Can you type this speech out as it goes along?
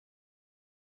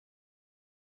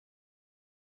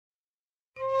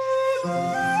Hi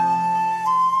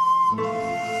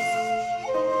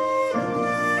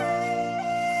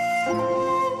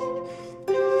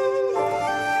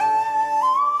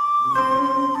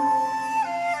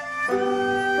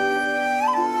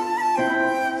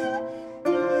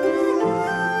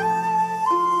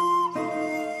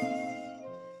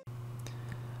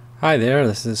there,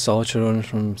 this is Chabrol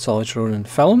from Chabrol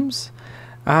Films,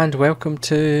 and welcome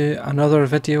to another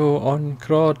video on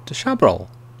Claude Chabrol.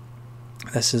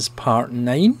 This is part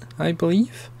 9, I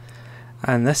believe,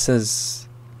 and this is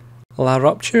La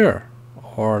Rupture,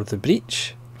 or The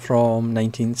Breach, from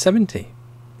 1970.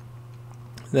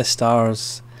 This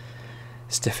stars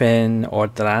Stephane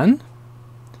Audran,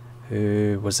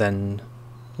 who was in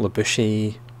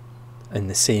Rupture in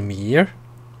the same year.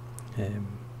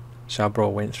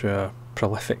 Chabrol went through a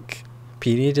prolific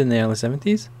period in the early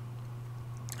 70s.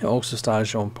 It also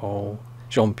stars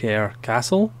Jean-Pierre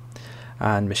Cassel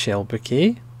and Michel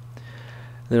Bouquet.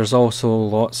 There's also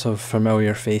lots of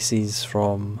familiar faces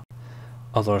from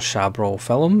other Chabrol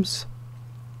films,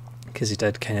 because he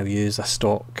did kind of use a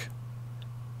stock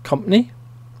company.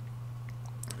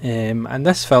 And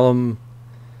this film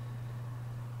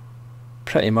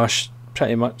pretty much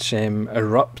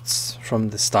erupts from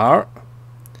the start.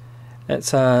 It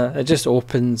just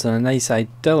opens on a nice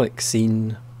idyllic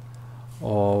scene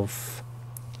of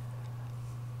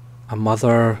a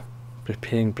mother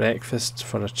preparing breakfast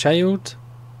for a child,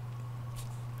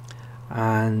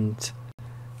 and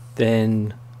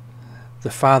then the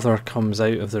father comes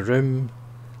out of the room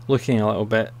coming out of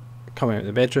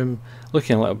the bedroom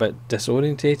looking a little bit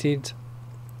disorientated,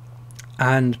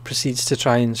 and proceeds to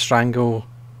try and strangle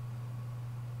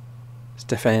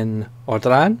Stephane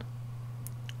Audran,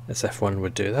 as if one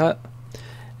would do that.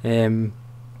 And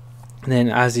then,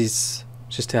 as he's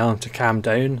just telling him to calm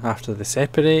down after they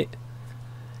separate,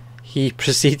 he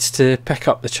proceeds to pick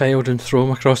up the child and throw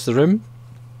him across the room,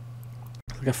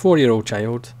 like a 4-year-old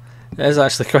child. It is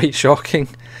actually quite shocking,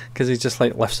 because he just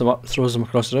like lifts him up, throws him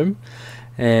across the room,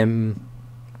 and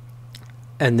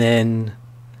then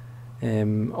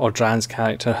Audran's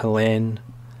character Helene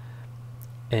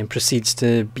proceeds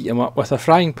to beat him up with a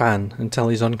frying pan until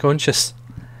he's unconscious.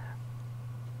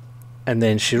 And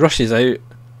then she rushes out,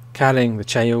 carrying the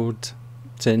child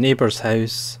to a neighbour's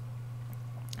house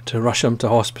to rush him to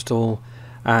hospital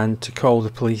and to call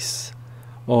the police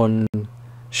on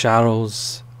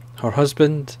Charles, her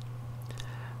husband.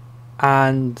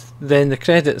 And then the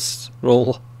credits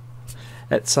roll.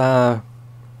 It's a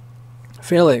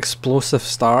fairly explosive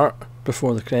start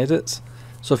before the credits.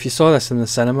 So if you saw this in the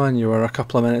cinema and you were a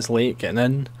couple of minutes late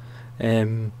getting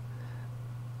in,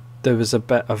 there was a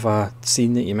bit of a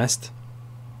scene that you missed.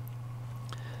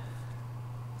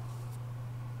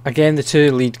 Again, the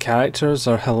two lead characters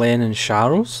are Helene and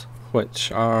Charles,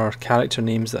 which are character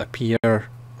names that appear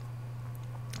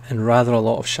in rather a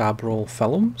lot of Chabrol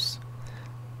films.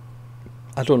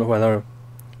 I don't know whether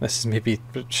this is maybe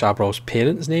Chabrol's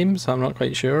parents' names, I'm not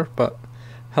quite sure, but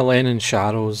Helene and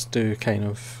Charles do kind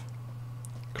of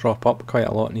crop up quite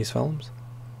a lot in these films.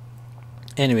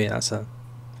 Anyway, that's a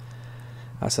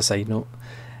side note.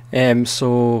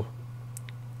 So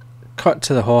cut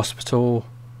to the hospital.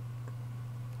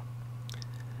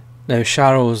 Now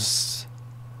Charles,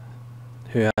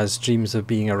 who has dreams of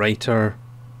being a writer,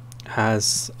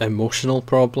 has emotional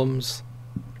problems.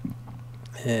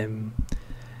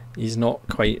 He's not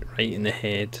quite right in the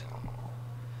head.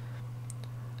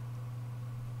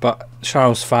 But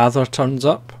Charles' father turns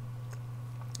up,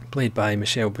 played by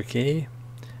Michel Bouquet,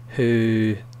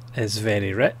 who is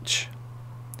very rich,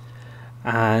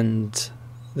 and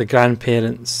the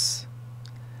grandparents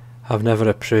have never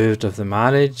approved of the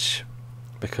marriage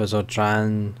because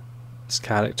Audran's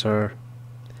character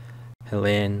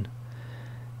Helene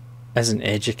isn't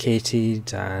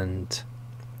educated and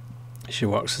she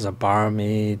works as a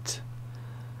barmaid,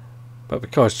 but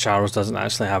because Charles doesn't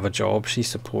actually have a job, she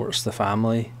supports the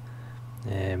family.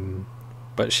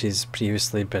 But she's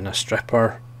previously been a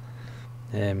stripper,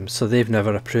 so they've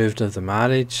never approved of the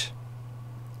marriage.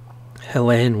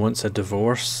 Helene wants a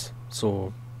divorce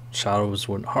so Charles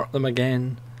won't hurt them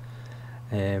again,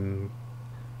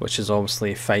 which is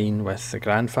obviously fine with the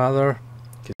grandfather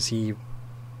because he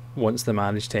wants the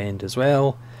marriage to end as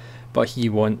well, but he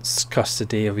wants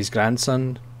custody of his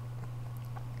grandson,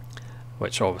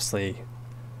 which obviously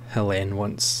Helene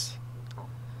wants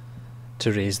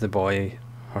to raise the boy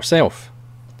herself.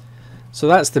 So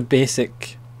that's the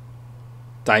basic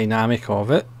dynamic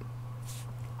of it.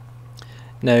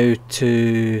 Now,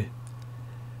 to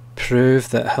prove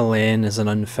that Helene is an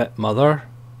unfit mother,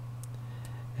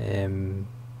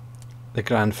 the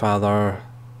grandfather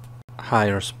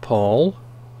hires Paul,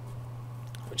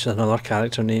 which is another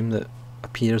character name that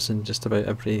appears in just about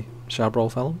every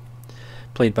Chabrol film,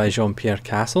 played by Jean-Pierre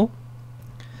Cassel.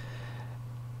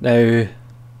 Now,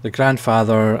 the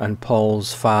grandfather and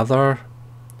Paul's father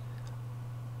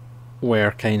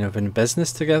were kind of in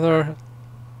business together,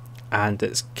 and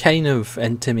it's kind of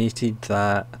intimated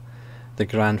that the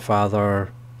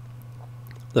grandfather,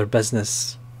 their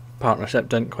business partnership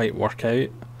didn't quite work out,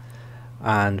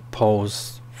 and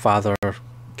Paul's father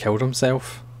killed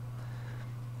himself.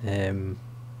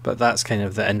 But that's kind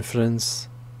of the inference,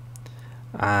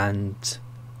 and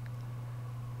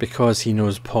because he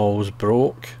knows Paul's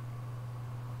broke,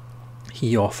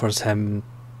 he offers him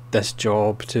this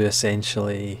job to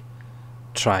essentially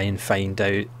try and find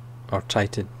out, or try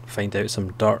to find out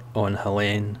some dirt on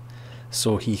Helene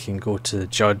so he can go to the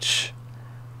judge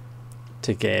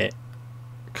to get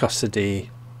custody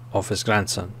of his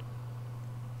grandson.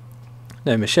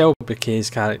 Now, Michel Bouquet's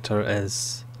character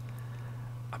is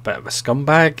a bit of a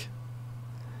scumbag.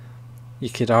 You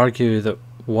could argue that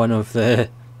one of the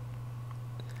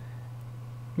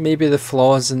maybe the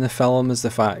flaws in the film is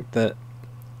the fact that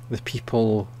the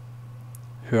people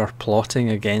who are plotting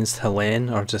against Helene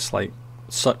are just like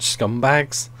such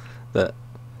scumbags that,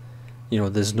 you know,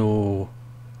 there's no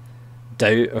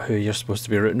doubt of who you're supposed to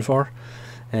be rooting for.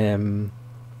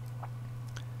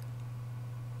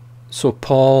 So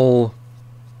Paul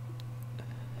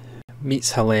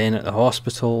meets Helene at the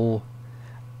hospital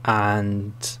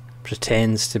and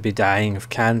pretends to be dying of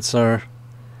cancer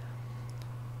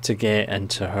to get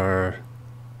into her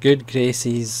good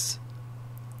graces,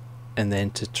 and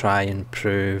then to try and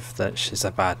prove that she's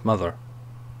a bad mother.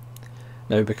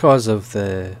 Now, because of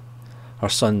her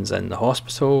son's in the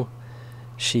hospital,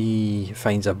 she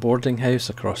finds a boarding house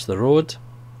across the road,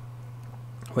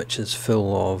 which is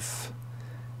full of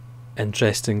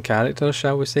interesting characters,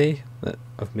 shall we say, that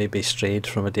have maybe strayed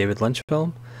from a David Lynch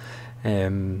film.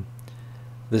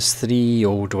 There's 3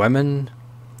 old women,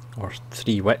 or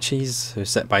 3 witches, who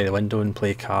sit by the window and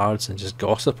play cards and just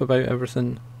gossip about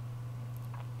everything.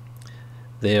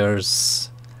 There's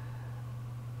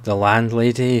the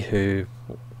landlady who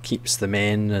keeps the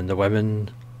men and the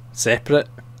women separate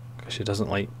because she doesn't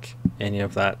like any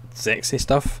of that sexy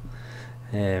stuff.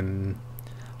 Her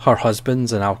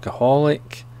husband's an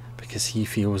alcoholic because he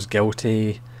feels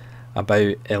guilty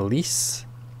about Elise,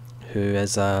 who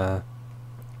is a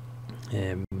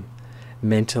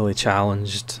mentally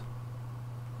challenged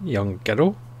young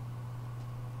girl.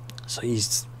 So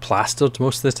he's plastered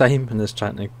most of the time and is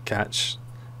trying to catch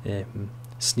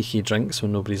sneaky drinks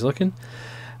when nobody's looking.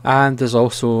 And there's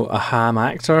also a ham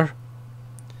actor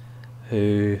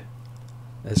who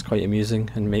is quite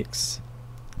amusing and makes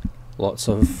lots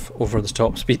of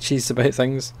over-the-top speeches about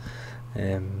things.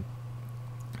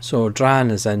 So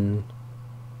Audran is in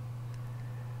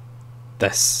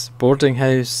this boarding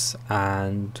house,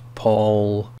 and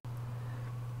Paul,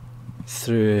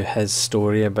 through his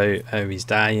story about how he's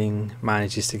dying,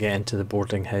 manages to get into the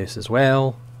boarding house as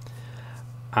well,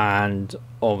 and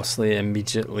obviously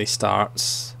immediately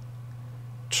starts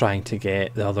trying to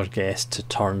get the other guests to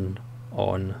turn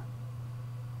on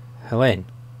Helene.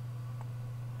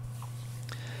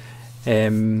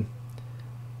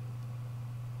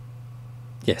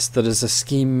 Yes, there is a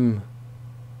scheme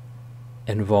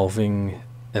involving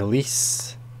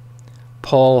Elise.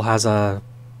 Paul has a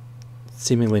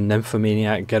seemingly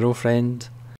nymphomaniac girlfriend,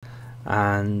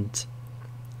 and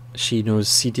she knows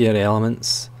seedier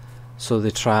elements, so they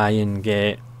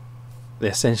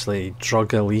essentially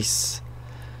drug Elise,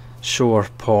 show her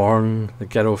porn. The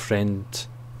girlfriend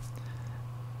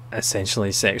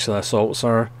essentially sexually assaults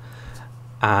her,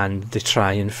 and they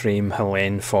try and frame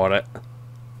Helene for it.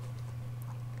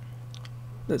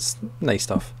 It's nice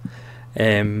stuff.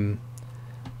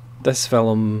 This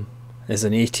film is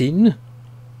an 18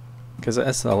 because it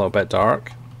is a little bit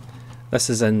dark. This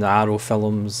is in the Arrow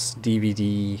Films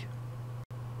DVD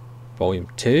Volume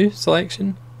 2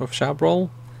 selection of Chabrol,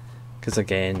 because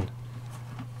again,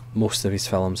 most of his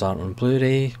films aren't on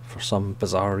Blu-ray for some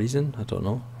bizarre reason. I don't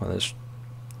know whether it's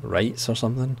rights or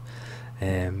something.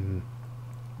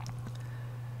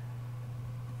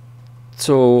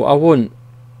 So I won't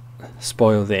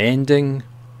spoil the ending,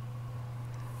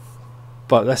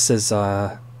 but this is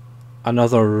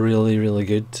another really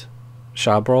good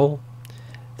Chabrol.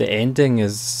 The ending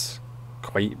is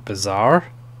quite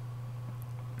bizarre.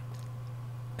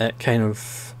 It kind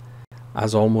of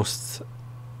is almost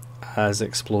as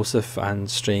explosive and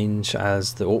strange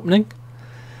as the opening.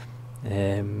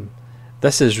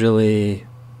 This is really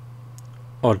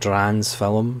Audran's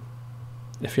film.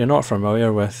 If you're not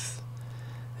familiar with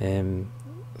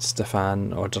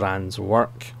Stephane Audran's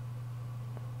work,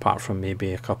 apart from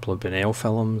maybe a couple of Buñuel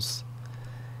films.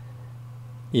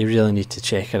 You really need to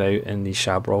check her out in these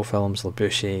Chabrol films, Le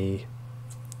Boucher,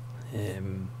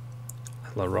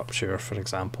 La Rupture, for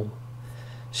example.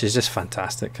 She's just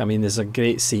fantastic. I mean, there's a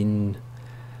great scene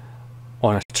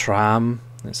on a tram.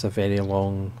 It's a very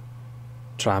long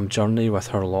tram journey with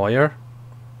her lawyer,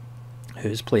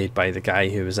 who's played by the guy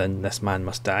who was in This Man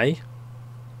Must Die,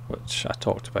 which I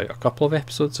talked about a couple of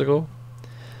episodes ago.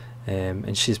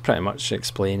 And she's pretty much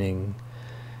explaining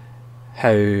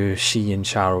how she and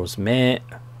Charles met,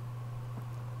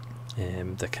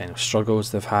 the kind of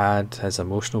struggles they've had, his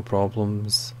emotional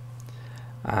problems,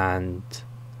 and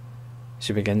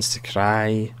she begins to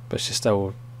cry, but she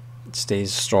still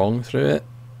stays strong through it,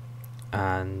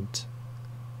 and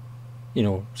you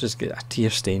know, just get a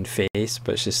tear-stained face,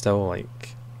 but she's still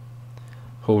like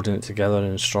holding it together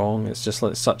and strong. It's just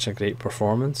like such a great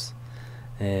performance.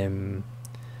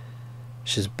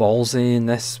 She's ballsy in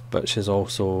this, but she's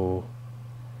also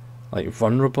like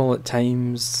vulnerable at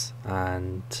times,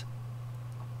 and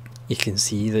you can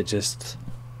see that just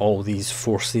all these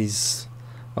forces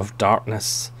of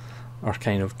darkness are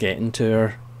kind of getting to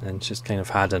her, and she's kind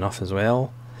of had enough as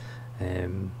well.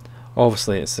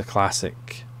 Obviously it's the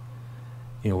classic,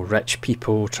 you know, rich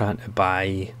people trying to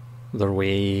buy their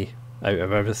way out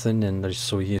of everything, and they're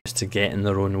so used to getting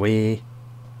their own way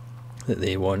that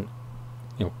they want,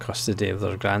 you know, custody of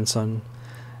their grandson.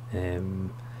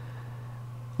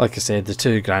 Like I said, the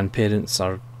two grandparents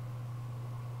are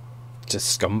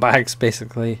just scumbags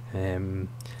basically.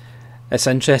 It's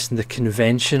interesting, the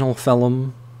conventional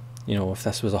film, you know, if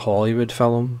this was a Hollywood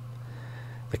film,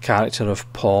 the character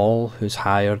of Paul, who's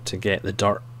hired to get the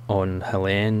dirt on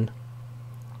Helene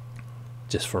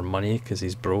just for money because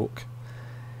he's broke,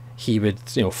 he would,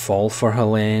 you know, fall for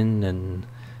Helene and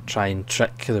try and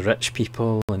trick the rich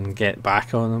people and get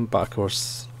back on them. But of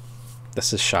course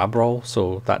this is Chabrol,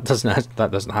 so that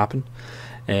doesn't happen.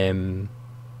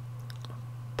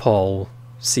 Paul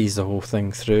sees the whole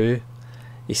thing through.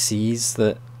 He sees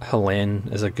that Helene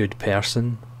is a good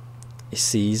person. He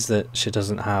sees that she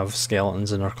doesn't have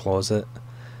skeletons in her closet.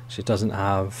 She doesn't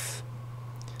have,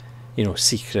 you know,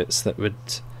 secrets that would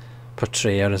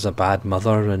portray her as a bad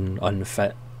mother and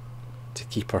unfit to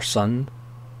keep her son.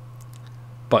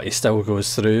 But he still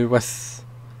goes through with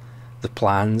the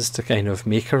plans to kind of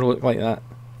make her look like that.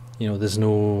 You know, there's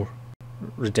no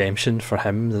redemption for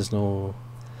him. There's no,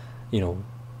 you know,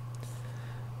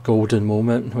 golden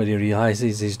moment where he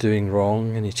realises he's doing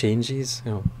wrong and he changes.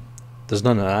 You know, there's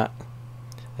none of that.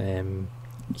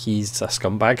 He's a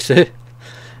scumbag too.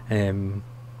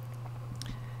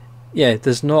 Yeah,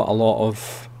 there's not a lot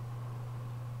of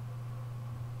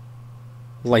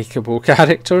likeable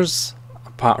characters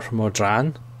apart from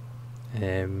Audran.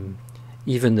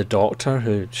 Even the doctor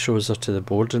who shows her to the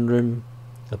boarding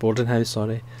house,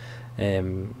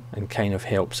 and kind of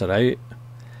helps her out,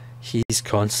 he's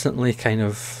constantly kind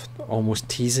of almost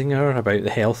teasing her about the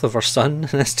health of her son,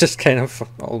 and it's just kind of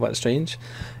a little bit strange.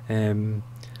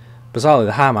 Bizarrely,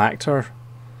 the ham actor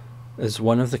is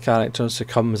one of the characters who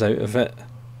comes out of it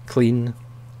clean,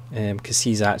 because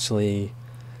he's actually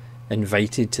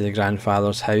invited to the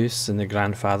grandfather's house, and the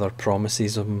grandfather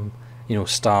promises him, you know,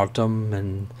 stardom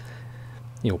and,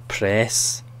 you know,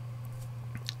 press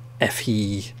if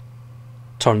he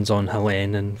turns on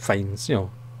Helene and finds, you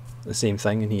know, the same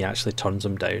thing, and he actually turns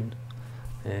him down.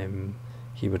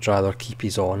 He would rather keep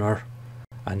his honour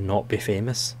and not be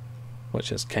famous,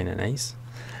 which is kind of nice.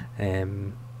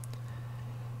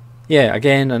 Yeah,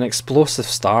 again, an explosive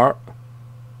start,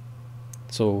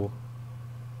 so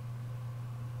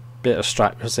better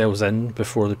strap yourselves in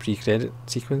before the pre-credit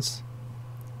sequence,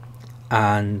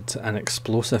 and an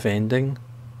explosive ending.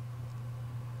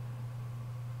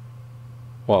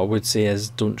 What I would say is,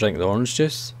 don't drink the orange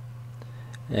juice.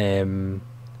 And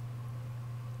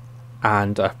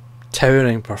a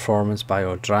towering performance by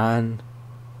Audran,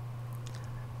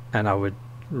 and I would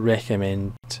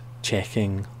recommend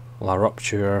checking La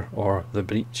Rupture or The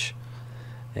Breach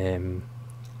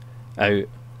out.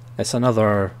 It's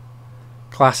another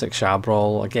classic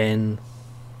Chabrol, again,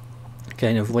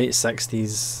 kind of late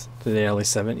 60s to the early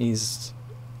 70s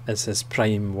is his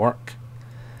prime work.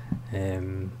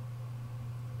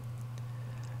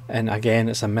 And again,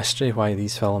 it's a mystery why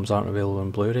these films aren't available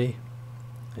on Blu-ray.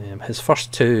 His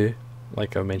first two,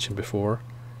 like I mentioned before,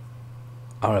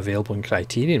 are available in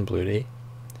Criterion Blu-ray,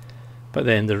 but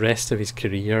then the rest of his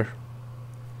career,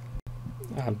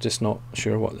 I'm just not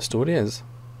sure what the story is.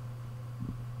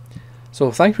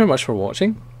 So thank you very much for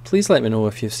watching. Please let me know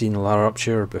if you've seen La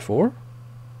Rupture before,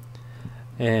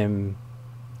 and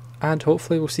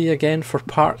hopefully we'll see you again for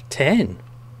part 10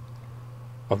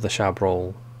 of the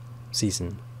Chabrol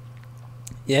season.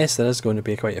 Yes, there is going to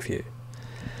be quite a few.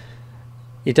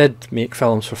 He did make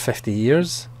films for 50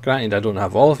 years. Granted, I don't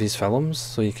have all of his films,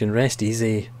 so you can rest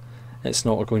easy. It's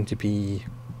not going to be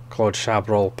Claude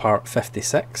Chabrol part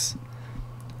 56.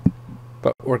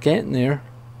 But we're getting there.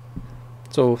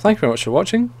 So thank you very much for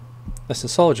watching. This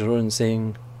is Solid Jerome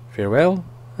saying farewell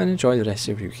and enjoy the rest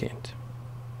of your weekend.